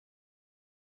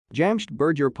Jamshed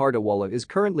Burjor Pardiwala is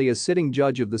currently a sitting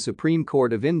judge of the Supreme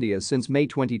Court of India since May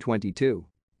 2022.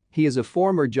 He is a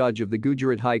former judge of the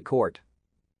Gujarat High Court.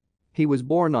 He was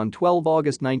born on 12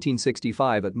 August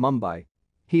 1965 at Mumbai.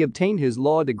 He obtained his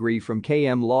law degree from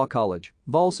KM Law College,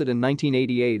 Valsad in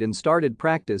 1988 and started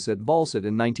practice at Valsad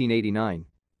in 1989.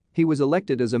 He was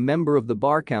elected as a member of the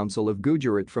Bar Council of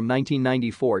Gujarat from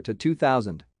 1994 to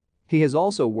 2000. He has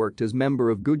also worked as member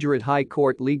of Gujarat High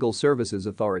Court Legal Services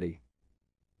Authority.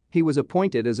 He was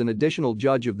appointed as an additional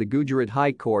judge of the Gujarat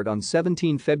High Court on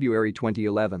 17 February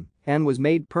 2011 and was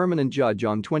made permanent judge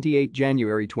on 28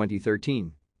 January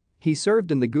 2013. He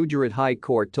served in the Gujarat High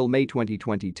Court till May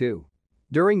 2022.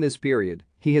 During this period,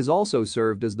 he has also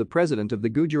served as the president of the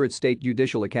Gujarat State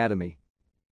Judicial Academy.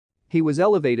 He was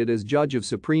elevated as Judge of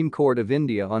Supreme Court of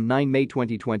India on 9 May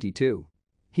 2022.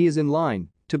 He is in line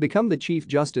to become the Chief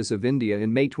Justice of India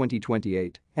in May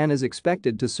 2028 and is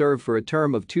expected to serve for a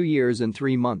term of 2 years and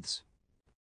 3 months.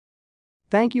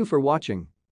 Thank you for watching.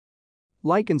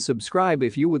 Like and subscribe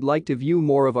if you would like to view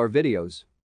more of our videos.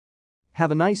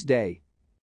 Have a nice day.